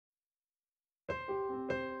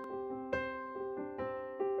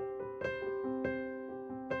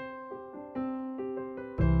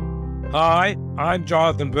Hi, I'm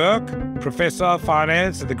Jonathan Berk, Professor of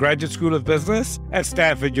Finance at the Graduate School of Business at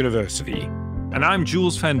Stanford University. And I'm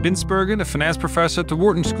Jules van Binsbergen, a finance professor at the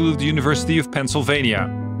Wharton School of the University of Pennsylvania.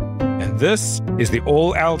 And this is the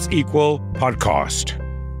All Else Equal podcast.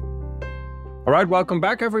 All right, welcome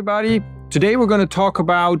back, everybody. Today we're going to talk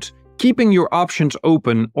about keeping your options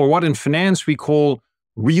open, or what in finance we call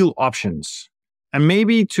real options. And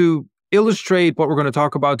maybe to illustrate what we're going to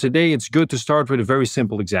talk about today, it's good to start with a very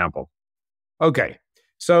simple example. Okay,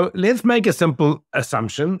 so let's make a simple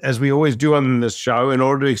assumption, as we always do on this show. In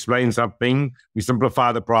order to explain something, we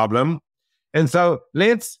simplify the problem. And so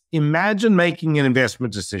let's imagine making an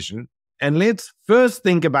investment decision, and let's first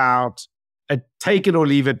think about a take it or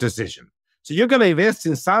leave it decision. So you're going to invest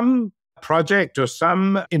in some project or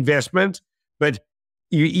some investment, but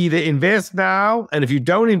you either invest now, and if you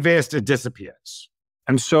don't invest, it disappears.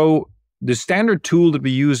 And so the standard tool that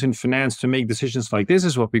we use in finance to make decisions like this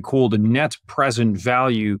is what we call the net present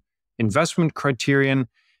value investment criterion.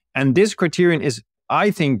 And this criterion is,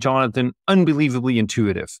 I think, Jonathan, unbelievably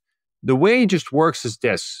intuitive. The way it just works is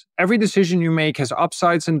this. Every decision you make has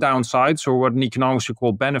upsides and downsides, or what in economics we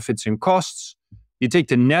call benefits and costs. You take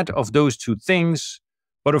the net of those two things.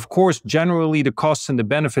 But of course, generally, the costs and the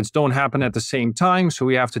benefits don't happen at the same time. So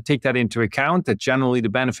we have to take that into account, that generally the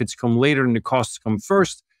benefits come later and the costs come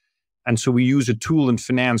first. And so we use a tool in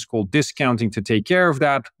finance called discounting to take care of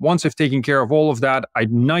that. Once I've taken care of all of that, I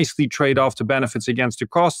nicely trade off the benefits against the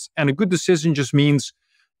costs. And a good decision just means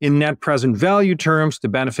in net present value terms, the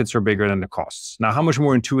benefits are bigger than the costs. Now, how much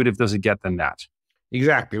more intuitive does it get than that?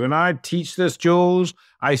 Exactly. When I teach this, Jules,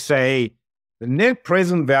 I say the net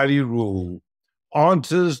present value rule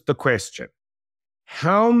answers the question,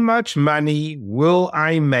 how much money will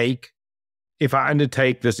I make if I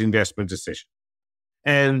undertake this investment decision?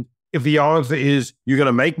 And if the answer is you're going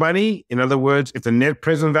to make money, in other words, if the net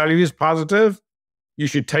present value is positive, you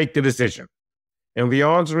should take the decision. And if the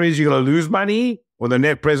answer is you're going to lose money or the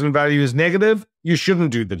net present value is negative, you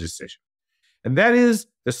shouldn't do the decision. And that is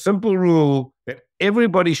the simple rule that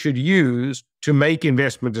everybody should use to make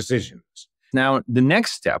investment decisions. Now, the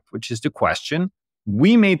next step, which is the question,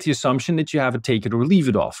 we made the assumption that you have a take it or leave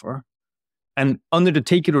it offer. And under the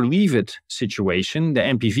take it or leave it situation, the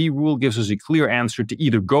NPV rule gives us a clear answer to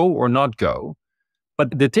either go or not go.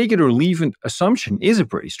 But the take it or leave it assumption is a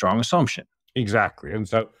pretty strong assumption. Exactly. And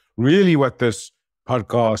so really what this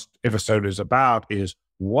podcast episode is about is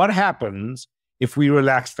what happens if we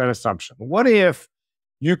relax that assumption? What if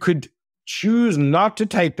you could choose not to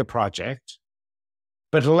take the project,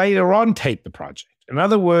 but later on take the project? In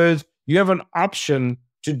other words, you have an option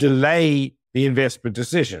to delay the investment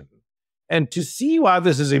decision. And to see why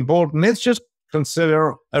this is important, let's just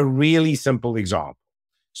consider a really simple example.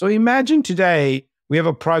 So imagine today we have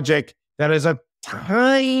a project that has a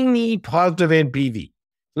tiny positive NPV.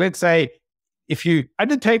 Let's say if you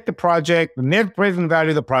undertake the project, the net present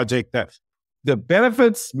value of the project, the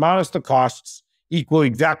benefits minus the costs equal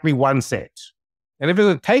exactly 1 cent. And if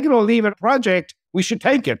it's a take it or leave it project, we should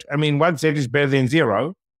take it. I mean, 1 cent is better than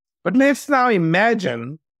 0. But let's now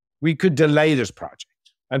imagine we could delay this project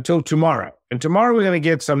until tomorrow. And tomorrow we're going to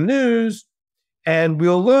get some news, and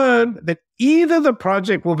we'll learn that either the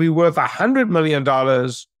project will be worth $100 million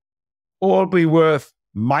or it'll be worth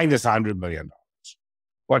minus $100 million.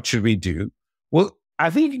 What should we do? Well, I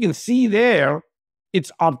think you can see there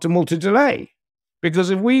it's optimal to delay. Because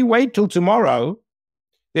if we wait till tomorrow,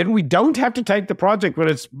 then we don't have to take the project when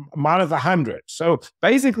it's minus 100. So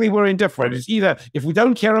basically we're indifferent. It's either, if we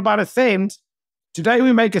don't care about a cent, today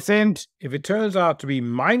we make a cent. If it turns out to be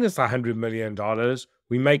minus $100 million,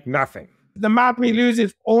 we make nothing. The amount we lose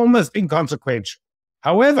is almost inconsequential.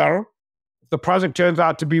 However, if the project turns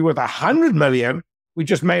out to be worth 100 million, we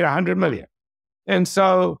just made 100 million. And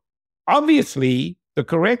so obviously the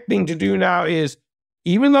correct thing to do now is,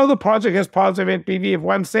 even though the project has positive NPV of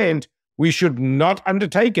 1 cent, we should not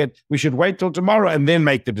undertake it. We should wait till tomorrow and then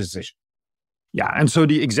make the decision. Yeah, and so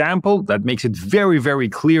the example that makes it very, very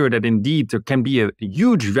clear that indeed there can be a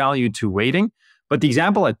huge value to waiting. But the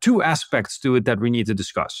example had 2 aspects to it that we need to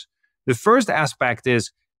discuss. The first aspect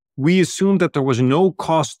is we assumed that there was no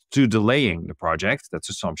cost to delaying the project. That's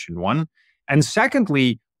assumption 1. And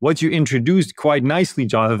secondly, what you introduced quite nicely,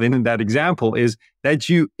 Jonathan, in that example is that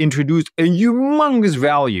you introduced a humongous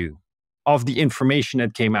value of the information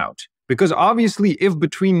that came out. Because obviously, if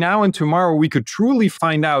between now and tomorrow we could truly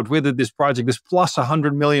find out whether this project is plus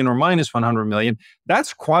 100 million or minus 100 million,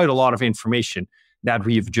 that's quite a lot of information that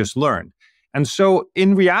we've just learned. And so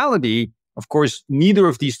in reality, of course, neither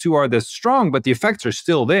of these two are that strong, but the effects are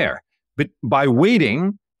still there. But by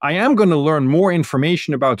waiting, I am going to learn more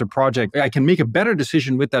information about the project. I can make a better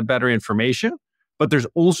decision with that better information, but there's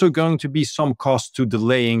also going to be some cost to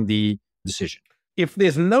delaying the decision. If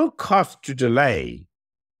there's no cost to delay,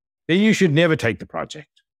 then you should never take the project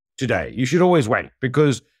today. You should always wait,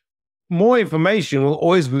 because more information will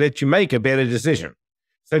always let you make a better decision.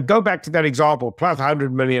 So go back to that example, plus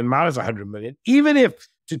 100 million, minus 100 million. Even if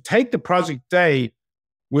to take the project today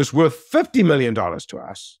was worth $50 million to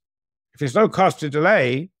us, if there's no cost to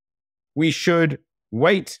delay, we should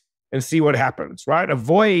wait and see what happens, right?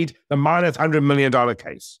 Avoid the minus $100 million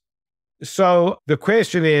case. So the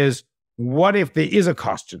question is, what if there is a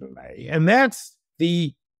cost to delay? And that's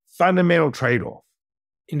the fundamental trade-off.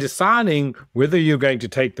 In deciding whether you're going to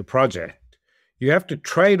take the project, you have to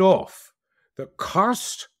trade off the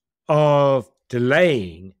cost of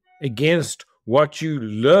delaying against what you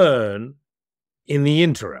learn in the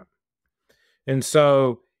interim. And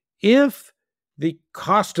so if the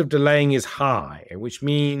cost of delaying is high, which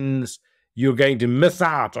means you're going to miss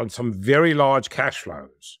out on some very large cash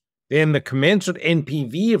flows, then the commensurate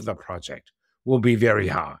NPV of the project will be very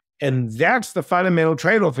high. And that's the fundamental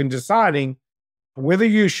trade-off in deciding whether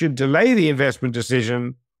you should delay the investment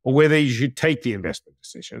decision or whether you should take the investment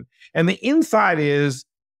decision. And the insight is,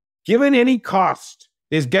 given any cost,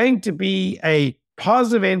 there's going to be a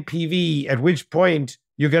positive NPV, at which point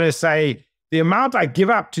you're going to say, the amount I give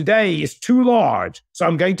up today is too large, so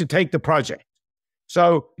I'm going to take the project.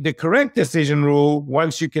 So the correct decision rule,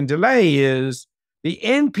 once you can delay, is the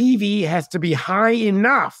NPV has to be high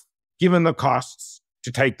enough, given the costs,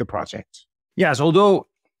 to take the project. Yes, although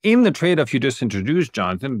in the trade-off you just introduced,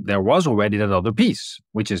 Jonathan, there was already that other piece,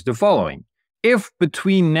 which is the following. If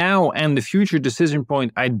between now and the future decision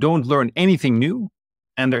point, I don't learn anything new,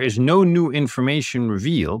 and there is no new information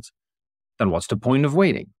revealed, then what's the point of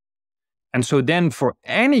waiting? And so then for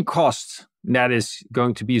any cost that is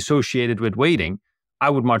going to be associated with waiting, I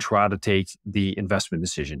would much rather take the investment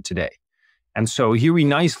decision today. And so here we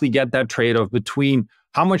nicely get that trade-off between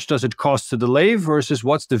how much does it cost to delay versus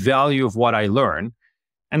what's the value of what I learn.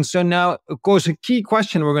 And so now, of course, a key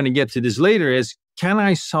question, we're going to get to this later, is can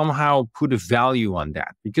I somehow put a value on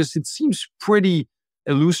that? Because it seems pretty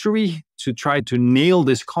illusory to try to nail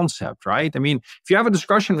this concept, right? I mean, if you have a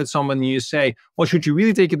discussion with someone and you say, well, should you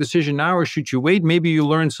really take a decision now or should you wait? Maybe you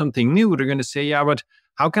learn something new. They're going to say, yeah, but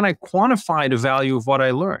how can I quantify the value of what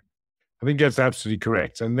I learned? I think that's absolutely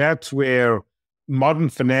correct. And that's where modern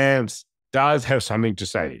finance does have something to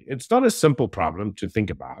say. It's not a simple problem to think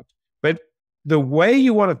about, but the way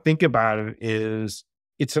you want to think about it is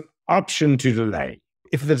it's an option to delay.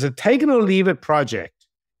 If there's a take it or leave it project,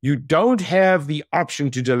 you don't have the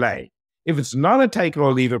option to delay. If it's not a take it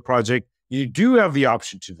or leave it project, you do have the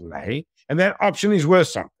option to delay, and that option is worth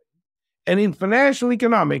something. And in financial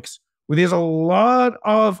economics, where there's a lot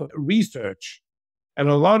of research and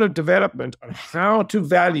a lot of development on how to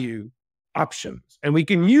value options, and we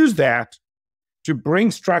can use that to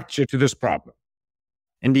bring structure to this problem.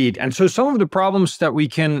 Indeed. And so some of the problems that we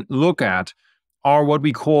can look at are what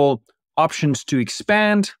we call options to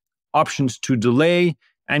expand, options to delay,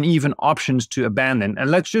 and even options to abandon.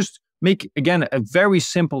 And let's just make, again, a very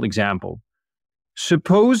simple example.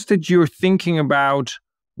 Suppose that you're thinking about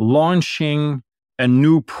launching a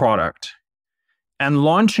new product, and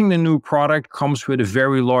launching the new product comes with a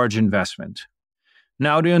very large investment.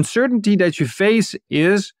 Now, the uncertainty that you face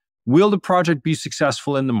is, will the project be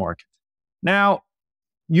successful in the market? Now,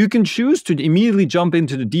 you can choose to immediately jump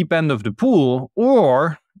into the deep end of the pool,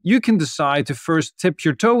 or you can decide to first tip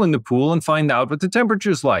your toe in the pool and find out what the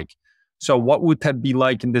temperature is like. So what would that be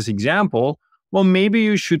like in this example? Well, maybe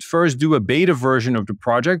you should first do a beta version of the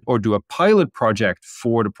project or do a pilot project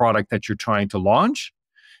for the product that you're trying to launch.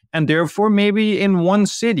 And therefore, maybe in one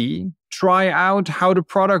city, try out how the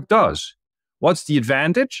product does. What's the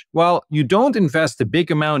advantage? Well, you don't invest a big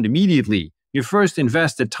amount immediately. You first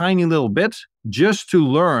invest a tiny little bit just to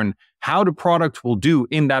learn how the product will do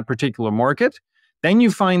in that particular market. Then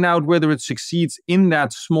you find out whether it succeeds in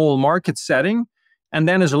that small market setting. And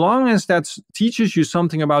then as long as that teaches you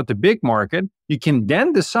something about the big market, you can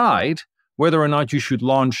then decide whether or not you should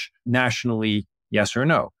launch nationally, yes or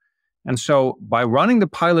no. And so by running the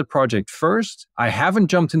pilot project first, I haven't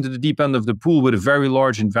jumped into the deep end of the pool with a very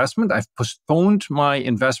large investment. I've postponed my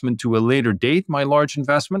investment to a later date, my large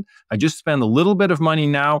investment. I just spend a little bit of money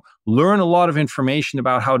now, learn a lot of information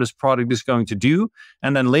about how this product is going to do.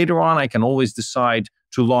 And then later on, I can always decide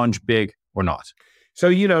to launch big or not. So,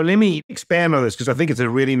 let me expand on this because I think it's a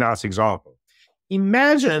really nice example.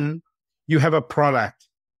 Imagine you have a product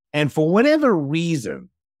and for whatever reason,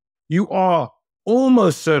 you are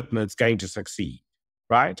almost certain it's going to succeed,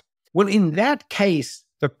 right? Well, in that case,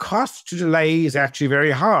 the cost to delay is actually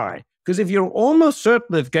very high. Because if you're almost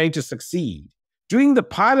certain it's going to succeed, doing the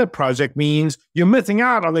pilot project means you're missing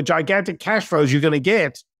out on the gigantic cash flows you're going to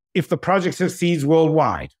get if the project succeeds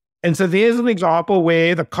worldwide. And so there's an example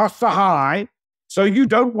where the costs are high, so you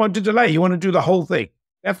don't want to delay. You want to do the whole thing.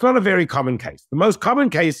 That's not a very common case. The most common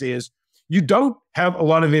case is you don't have a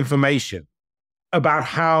lot of information about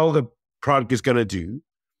how the product is going to do.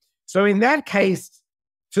 So in that case,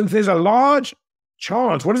 since there's a large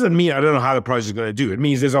chance, what does it mean? I don't know how the project is going to do. It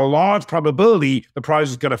means there's a large probability the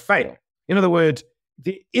project is going to fail. In other words,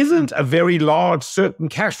 there isn't a very large certain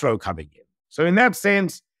cash flow coming in. So in that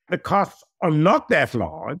sense, the costs are not that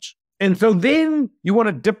large. And so then you want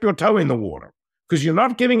to dip your toe in the water because you're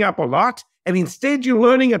not giving up a lot. And instead, you're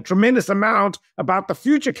learning a tremendous amount about the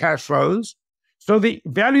future cash flows. So the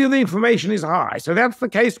value of the information is high. So that's the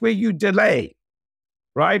case where you delay,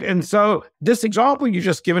 right? And so this example you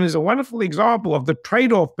just given is a wonderful example of the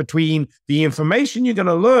trade-off between the information you're going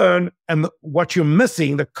to learn and what you're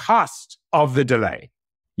missing, the cost of the delay.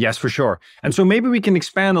 Yes, for sure. And so maybe we can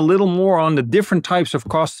expand a little more on the different types of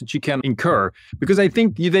costs that you can incur, because I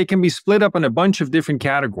think they can be split up in a bunch of different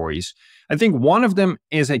categories. I think one of them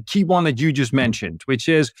is a key one that you just mentioned, which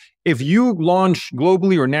is if you launch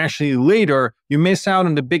globally or nationally later, you miss out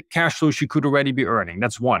on the big cash flows you could already be earning.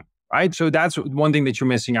 That's one, right? So that's one thing that you're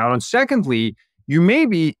missing out on. Secondly, you may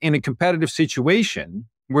be in a competitive situation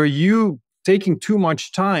where you taking too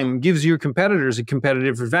much time gives your competitors a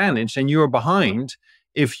competitive advantage and you're behind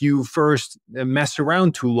if you first mess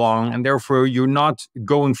around too long and therefore you're not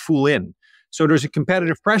going full in. So there's a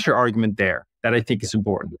competitive pressure argument there that I think is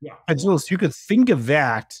important. Yeah. And Jules, you could think of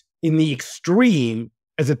that in the extreme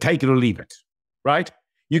as a take it or leave it, right?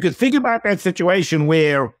 You could think about that situation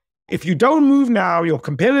where if you don't move now, your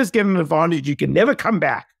competitors get an advantage, you can never come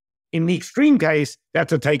back. In the extreme case,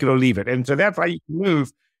 that's a take it or leave it. And so that's how you can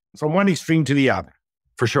move from one extreme to the other.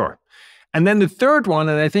 For sure. And then the third one,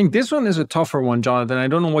 and I think this one is a tougher one, Jonathan. I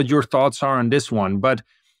don't know what your thoughts are on this one, but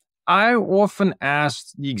I often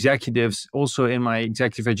ask the executives, also in my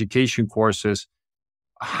executive education courses,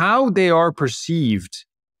 how they are perceived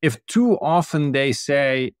if too often they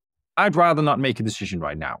say, I'd rather not make a decision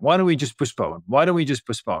right now. Why don't we just postpone? Why don't we just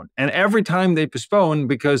postpone? And every time they postpone,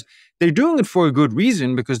 because they're doing it for a good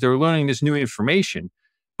reason, because they're learning this new information,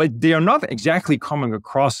 but they are not exactly coming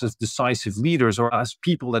across as decisive leaders or as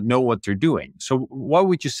people that know what they're doing. So what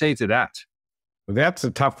would you say to that? Well, that's a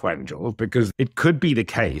tough one, Jules, because it could be the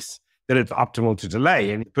case that it's optimal to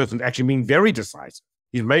delay. And the person's actually being very decisive.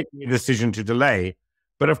 He's making a decision to delay.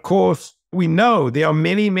 But of course, we know there are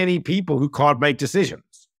many, many people who can't make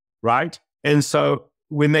decisions, right? And so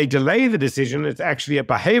when they delay the decision, it's actually a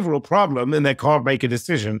behavioral problem and they can't make a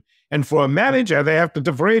decision. And for a manager, they have to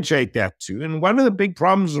differentiate that too. And one of the big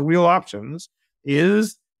problems of real options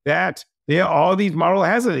is that there are these moral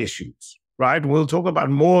hazard issues, right? We'll talk about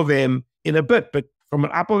more of them in a bit, but from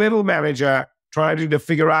an upper level manager trying to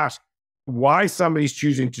figure out why somebody's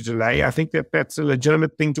choosing to delay, I think that that's a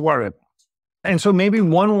legitimate thing to worry about. And so maybe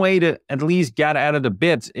one way to at least get at it a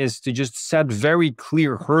bit is to just set very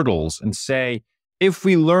clear hurdles and say, if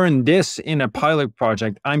we learn this in a pilot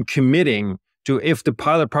project, I'm committing to, if the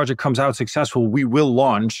pilot project comes out successful, we will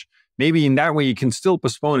launch. Maybe in that way, you can still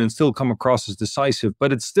postpone and still come across as decisive,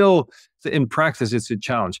 but it's still, in practice, it's a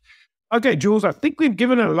challenge. Okay, Jules, I think we've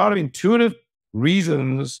given a lot of intuitive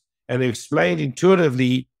reasons and explained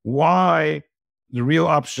intuitively why the real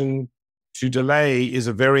option to delay is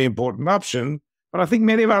a very important option. But I think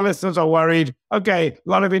many of our listeners are worried, okay, a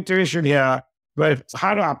lot of intuition here, but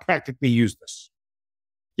how do I practically use this?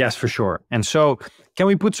 Yes, for sure. And so can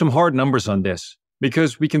we put some hard numbers on this?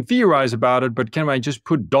 Because we can theorize about it, but can I just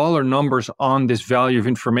put dollar numbers on this value of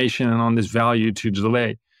information and on this value to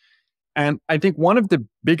delay? And I think one of the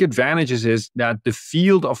big advantages is that the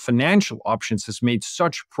field of financial options has made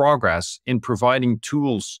such progress in providing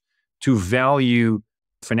tools to value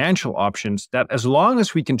financial options that as long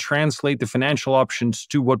as we can translate the financial options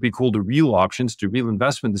to what we call the real options, the real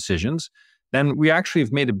investment decisions, then we actually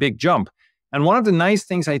have made a big jump. And one of the nice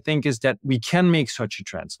things, I think, is that we can make such a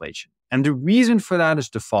translation. And the reason for that is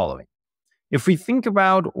the following. If we think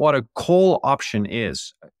about what a call option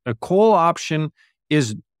is, a call option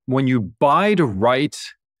is when you buy the right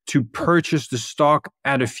to purchase the stock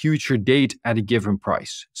at a future date at a given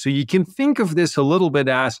price. So you can think of this a little bit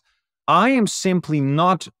as, I am simply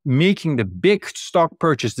not making the big stock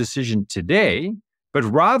purchase decision today, but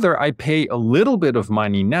rather I pay a little bit of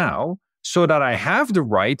money now so that I have the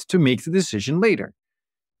right to make the decision later.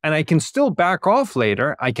 And I can still back off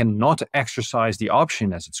later. I can not exercise the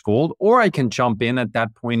option, as it's called, or I can jump in at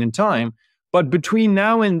that point in time. But between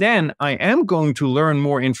now and then, I am going to learn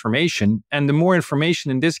more information. And the more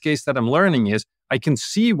information in this case that I'm learning is I can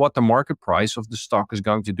see what the market price of the stock is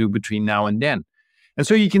going to do between now and then. And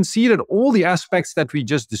so you can see that all the aspects that we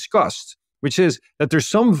just discussed, which is that there's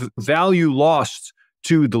some value lost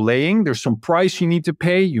to delaying, there's some price you need to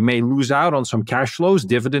pay. You may lose out on some cash flows,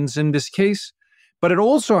 dividends in this case. But it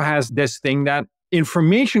also has this thing that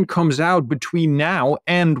information comes out between now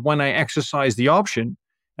and when I exercise the option.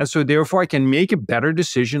 And so therefore I can make a better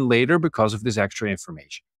decision later because of this extra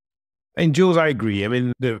information. And Jules, I agree. I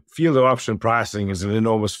mean, the field of option pricing is an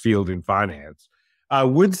enormous field in finance. I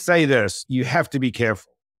would say this, you have to be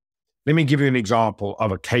careful. Let me give you an example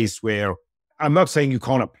of a case where I'm not saying you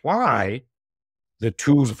can't apply the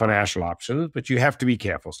tools of financial options, but you have to be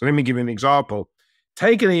careful. So let me give you an example.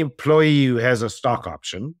 Take an employee who has a stock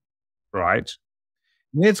option, right?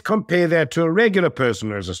 Let's compare that to a regular person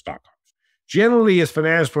who has a stock option. Generally, as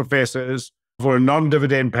finance professors, for a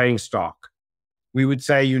non-dividend paying stock, we would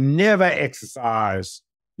say you never exercise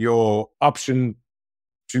your option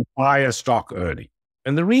to buy a stock early.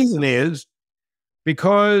 And the reason is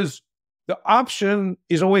because the option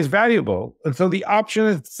is always valuable. And so the option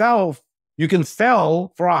itself, you can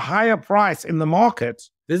sell for a higher price in the market.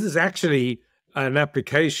 This is actually an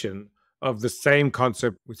application of the same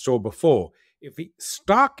concept we saw before. If the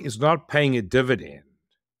stock is not paying a dividend,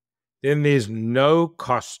 then there's no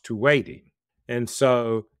cost to waiting. And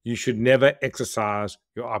so you should never exercise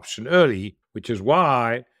your option early, which is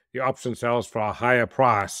why the option sells for a higher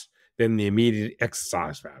price than the immediate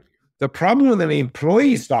exercise value. The problem with an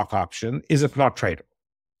employee stock option is it's not tradable.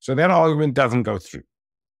 So that argument doesn't go through.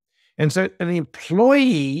 And so an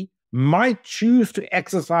employee might choose to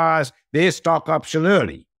exercise their stock option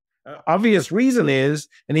early. Obvious reason is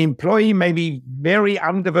an employee may be very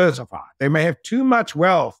undiversified. They may have too much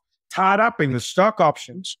wealth tied up in the stock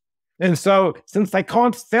options. And so since they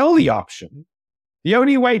can't sell the option, the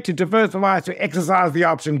only way to diversify is to exercise the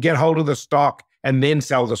option, get hold of the stock, and then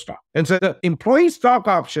sell the stock. And so the employee stock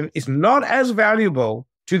option is not as valuable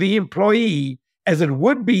to the employee as it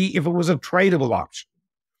would be if it was a tradable option.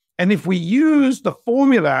 And if we use the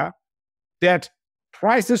formula that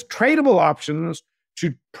prices tradable options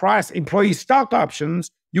to price employee stock options,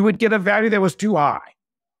 you would get a value that was too high.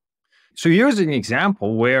 So here's an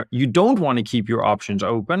example where you don't want to keep your options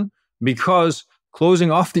open because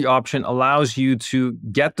closing off the option allows you to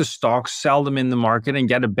get the stocks, sell them in the market, and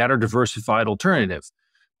get a better diversified alternative.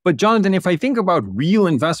 But Jonathan, if I think about real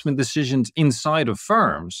investment decisions inside of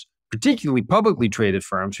firms, particularly publicly traded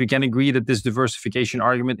firms, we can agree that this diversification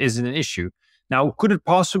argument isn't an issue. Now, could it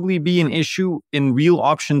possibly be an issue in real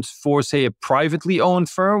options for, say, a privately owned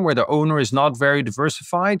firm where the owner is not very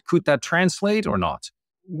diversified? Could that translate or not?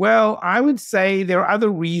 Well, I would say there are other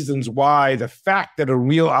reasons why the fact that a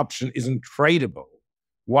real option isn't tradable,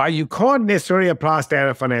 why you can't necessarily apply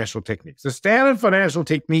standard financial techniques. The standard financial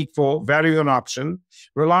technique for valuing an option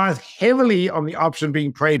relies heavily on the option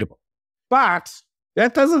being tradable. But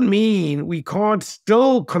that doesn't mean we can't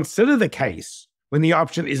still consider the case when the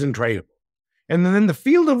option isn't tradable. And then the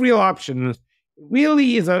field of real options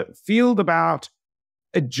really is a field about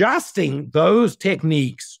adjusting those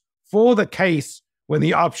techniques for the case when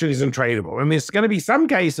the option isn't tradable. And there's going to be some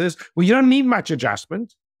cases where you don't need much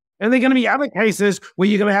adjustment, and there are going to be other cases where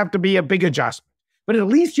you're going to have to be a big adjustment. But at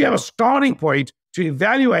least you have a starting point to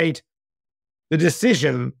evaluate the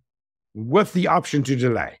decision with the option to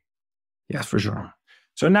delay. Yes, for sure.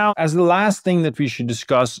 So now, as the last thing that we should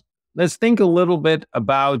discuss, let's think a little bit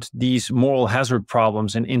about these moral hazard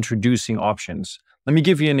problems in introducing options. Let me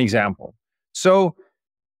give you an example. So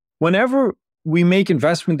whenever we make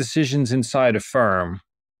investment decisions inside a firm,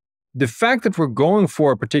 the fact that we're going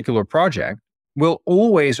for a particular project will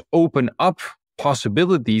always open up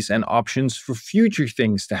possibilities and options for future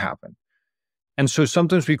things to happen. And so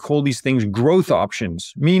sometimes we call these things growth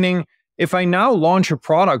options, meaning if I now launch a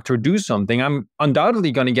product or do something, I'm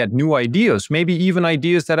undoubtedly going to get new ideas, maybe even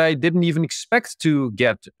ideas that I didn't even expect to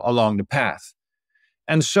get along the path.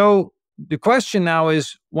 And so the question now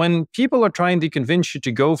is, when people are trying to convince you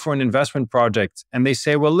to go for an investment project and they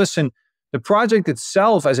say, well, listen, the project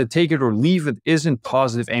itself as a take it or leave it isn't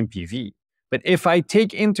positive NPV. But if I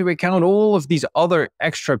take into account all of these other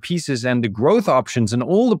extra pieces and the growth options and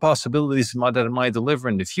all the possibilities that it might deliver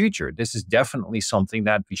in the future, this is definitely something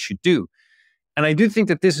that we should do. And I do think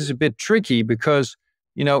that this is a bit tricky because,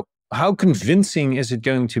 how convincing is it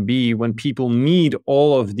going to be when people need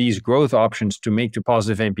all of these growth options to make the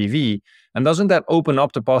positive NPV? And doesn't that open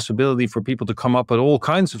up the possibility for people to come up with all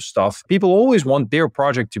kinds of stuff? People always want their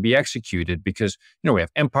project to be executed because, we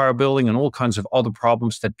have empire building and all kinds of other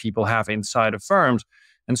problems that people have inside of firms.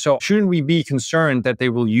 And so shouldn't we be concerned that they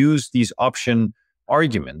will use these option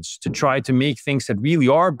arguments to try to make things that really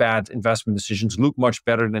are bad investment decisions look much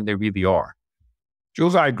better than they really are?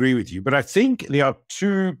 Jules, I agree with you, but I think there are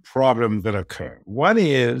two problems that occur. One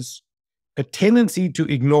is a tendency to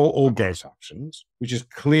ignore all growth options, which is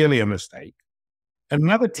clearly a mistake.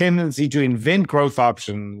 Another tendency to invent growth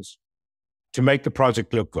options to make the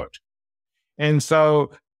project look good. And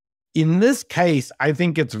so in this case, I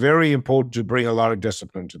think it's very important to bring a lot of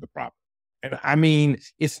discipline to the problem. And I mean,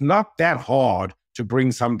 it's not that hard to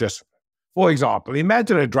bring some discipline. For example,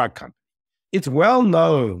 imagine a drug company. It's well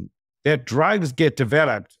known that drugs get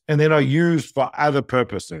developed and then are used for other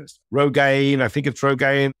purposes. Rogaine, I think it's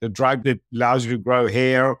Rogaine, the drug that allows you to grow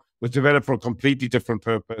hair, was developed for a completely different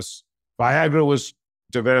purpose. Viagra was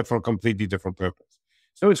developed for a completely different purpose.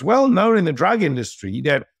 So it's well known in the drug industry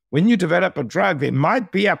that when you develop a drug, there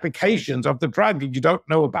might be applications of the drug that you don't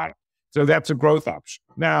know about. So that's a growth option.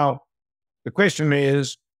 Now, the question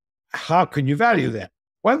is, how can you value that?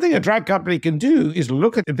 One thing a drug company can do is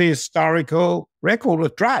look at the historical record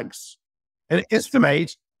with drugs and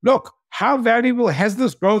estimate, look, how valuable has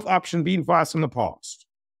this growth option been for us in the past?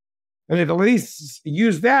 And at least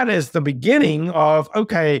use that as the beginning of,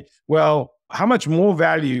 okay, well, how much more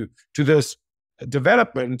value to this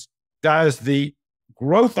development does the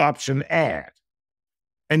growth option add?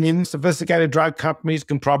 And then sophisticated drug companies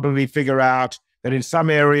can probably figure out that in some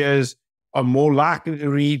areas are more likely to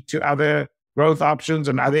lead to other growth options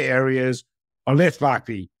and other areas are less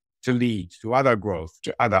likely to lead to other growth,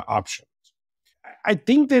 to other options. I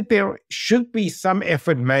think that there should be some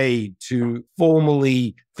effort made to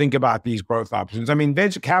formally think about these growth options. I mean,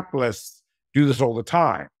 venture capitalists do this all the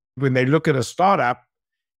time. When they look at a startup,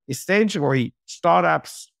 essentially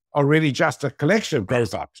startups are really just a collection of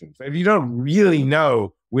growth options. And you don't really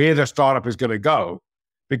know where the startup is going to go,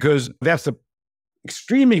 because that's an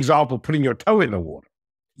extreme example of putting your toe in the water.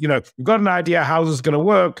 You know, you've got an idea how this is going to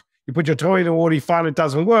work. You put your toe in the water, you find it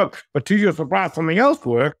doesn't work, but to your surprise, something else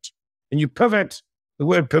worked, and you pivot. The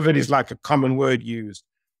word pivot is like a common word used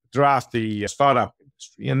throughout the startup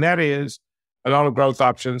industry, and that is a lot of growth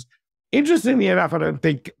options. Interestingly enough, I don't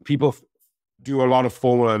think people do a lot of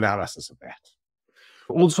formal analysis of that.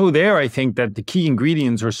 Also there, I think that the key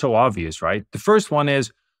ingredients are so obvious, right? The first one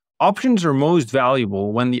is options are most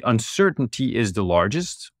valuable when the uncertainty is the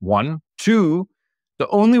largest, one. Two, the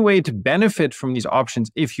only way to benefit from these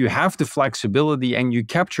options, if you have the flexibility and you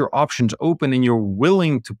kept your options open and you're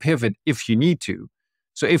willing to pivot if you need to.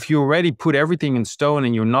 So if you already put everything in stone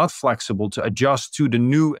and you're not flexible to adjust to the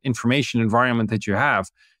new information environment that you have,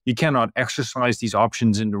 you cannot exercise these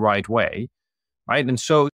options in the right way, right? And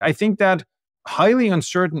so I think that highly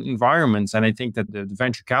uncertain environments, and I think that the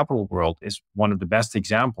venture capital world is one of the best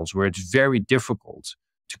examples where it's very difficult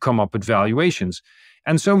to come up with valuations.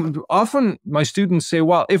 And so often my students say,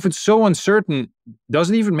 well, if it's so uncertain,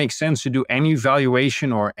 doesn't even make sense to do any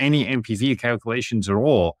valuation or any NPV calculations at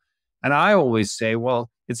all. And I always say, well,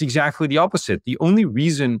 it's exactly the opposite. The only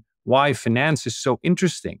reason why finance is so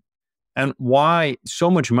interesting and why so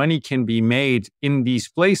much money can be made in these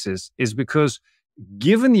places is because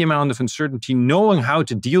given the amount of uncertainty, knowing how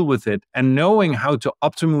to deal with it and knowing how to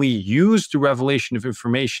optimally use the revelation of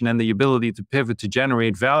information and the ability to pivot to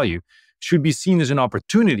generate value should be seen as an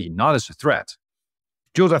opportunity, not as a threat.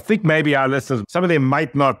 Jules, I think maybe our listeners, some of them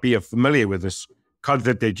might not be familiar with this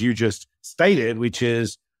concept that you just stated, which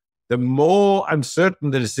is the more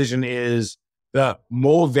uncertain the decision is, the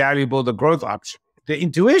more valuable the growth option. The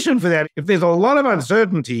intuition for that, if there's a lot of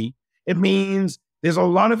uncertainty, it means there's a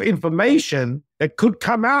lot of information that could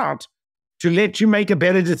come out to let you make a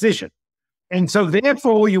better decision. And so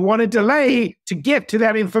therefore you want to delay to get to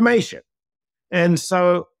that information. And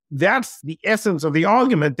so that's the essence of the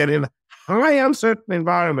argument, that in high uncertain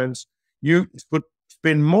environments, you would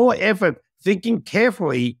spend more effort thinking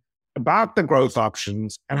carefully about the growth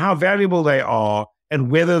options and how valuable they are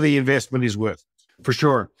and whether the investment is worth it. For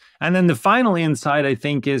sure. And then the final insight, I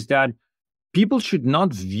think, is that people should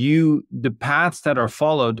not view the paths that are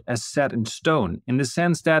followed as set in stone, in the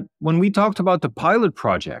sense that when we talked about the pilot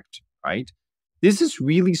project, right, this is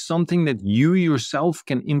really something that you yourself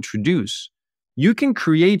can introduce. You can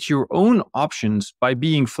create your own options by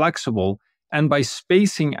being flexible and by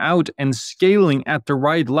spacing out and scaling at the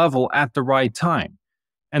right level at the right time.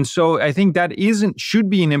 And so I think that should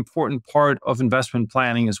be an important part of investment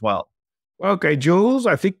planning as well. Okay, Jules,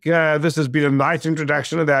 I think this has been a nice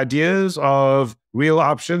introduction of the ideas of real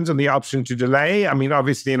options and the option to delay. I mean,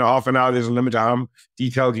 obviously in a half an hour, there's a limit to how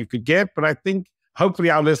detailed you could get, but I think hopefully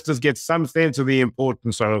our listeners get some sense of the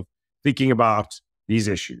importance of thinking about these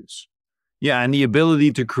issues. Yeah, and the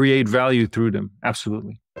ability to create value through them.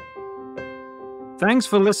 Absolutely. Thanks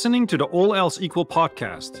for listening to the All Else Equal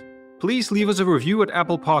podcast. Please leave us a review at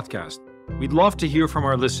Apple Podcast. We'd love to hear from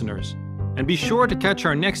our listeners. And be sure to catch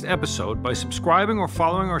our next episode by subscribing or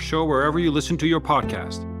following our show wherever you listen to your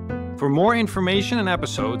podcast. For more information and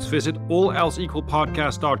episodes, visit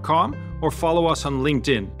allelseequalpodcast.com or follow us on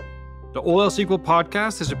LinkedIn. The All Else Equal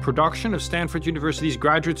podcast is a production of Stanford University's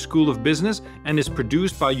Graduate School of Business and is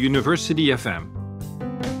produced by University FM.